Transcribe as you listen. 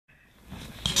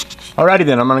Alrighty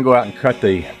then, I'm going to go out and cut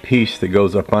the piece that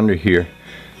goes up under here.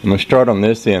 I'm going to start on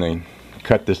this end and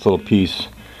cut this little piece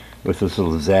with this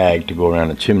little zag to go around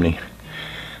the chimney.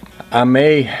 I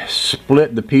may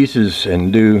split the pieces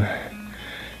and do,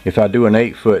 if I do an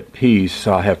 8-foot piece,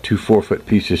 I'll have 2 4-foot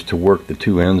pieces to work the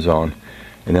 2 ends on,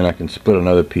 and then I can split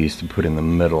another piece to put in the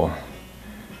middle.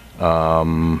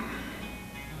 That'll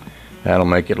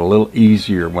make it a little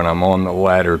easier when I'm on the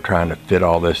ladder trying to fit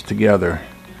all this together.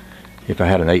 If I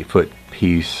had an 8-foot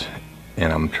piece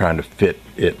and I'm trying to fit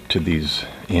it to these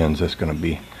ends, that's going to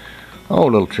be a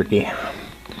little tricky,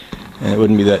 and it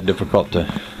wouldn't be that difficult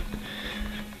to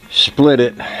split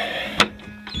it,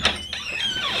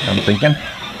 I'm thinking.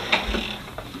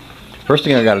 First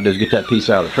thing I got to do is get that piece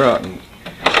out of the truck and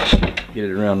get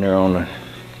it around there on the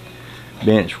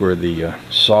bench where the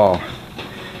saw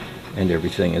and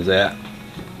everything is at.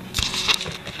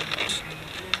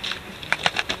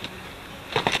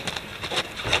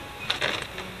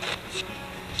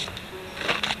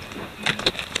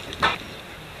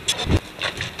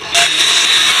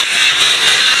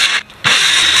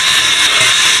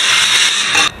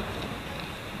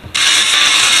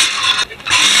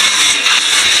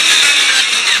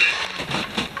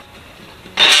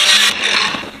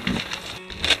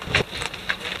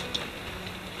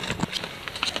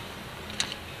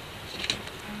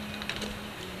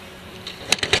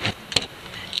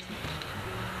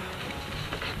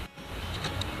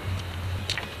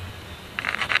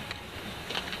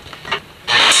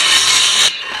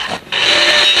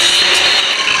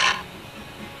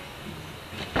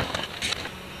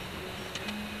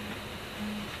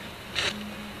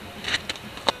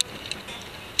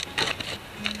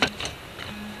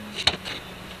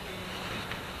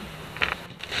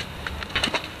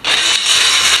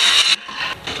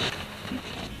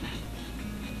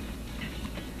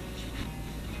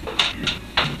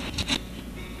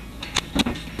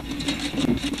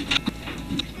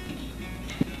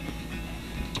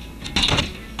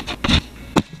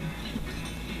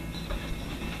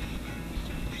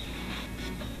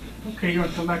 Okay, you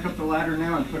want to come back up the ladder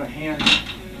now and put a hand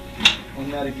on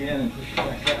that again and push it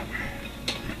back out.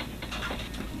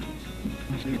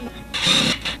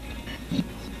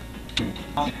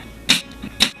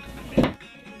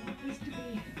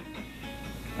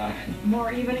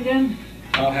 More even again?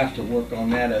 I'll have to work on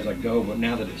that as I go, but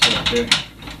now that it's up there.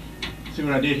 See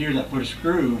what I did here is I put a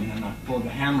screw and then I pulled the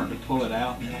hammer to pull it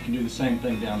out, and then I can do the same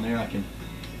thing down there. I can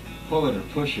pull it or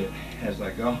push it as I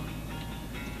go.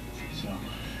 So,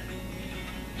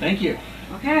 thank you.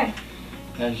 Okay.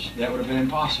 That would have been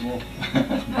impossible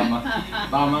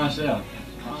by myself.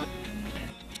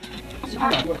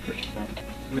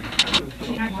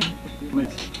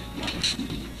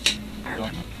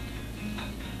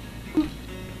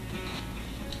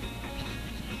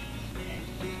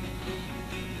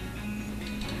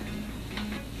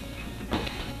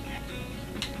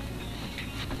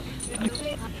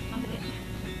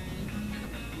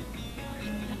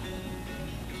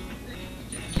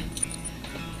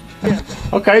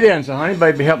 Okay then, so Honey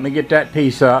Baby helped me get that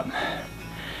piece up.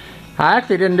 I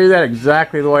actually didn't do that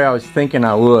exactly the way I was thinking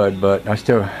I would, but I was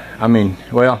thinking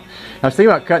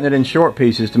about cutting it in short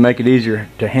pieces to make it easier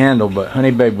to handle, but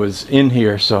Honey Babe was in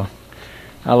here, so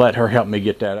I let her help me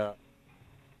get that up.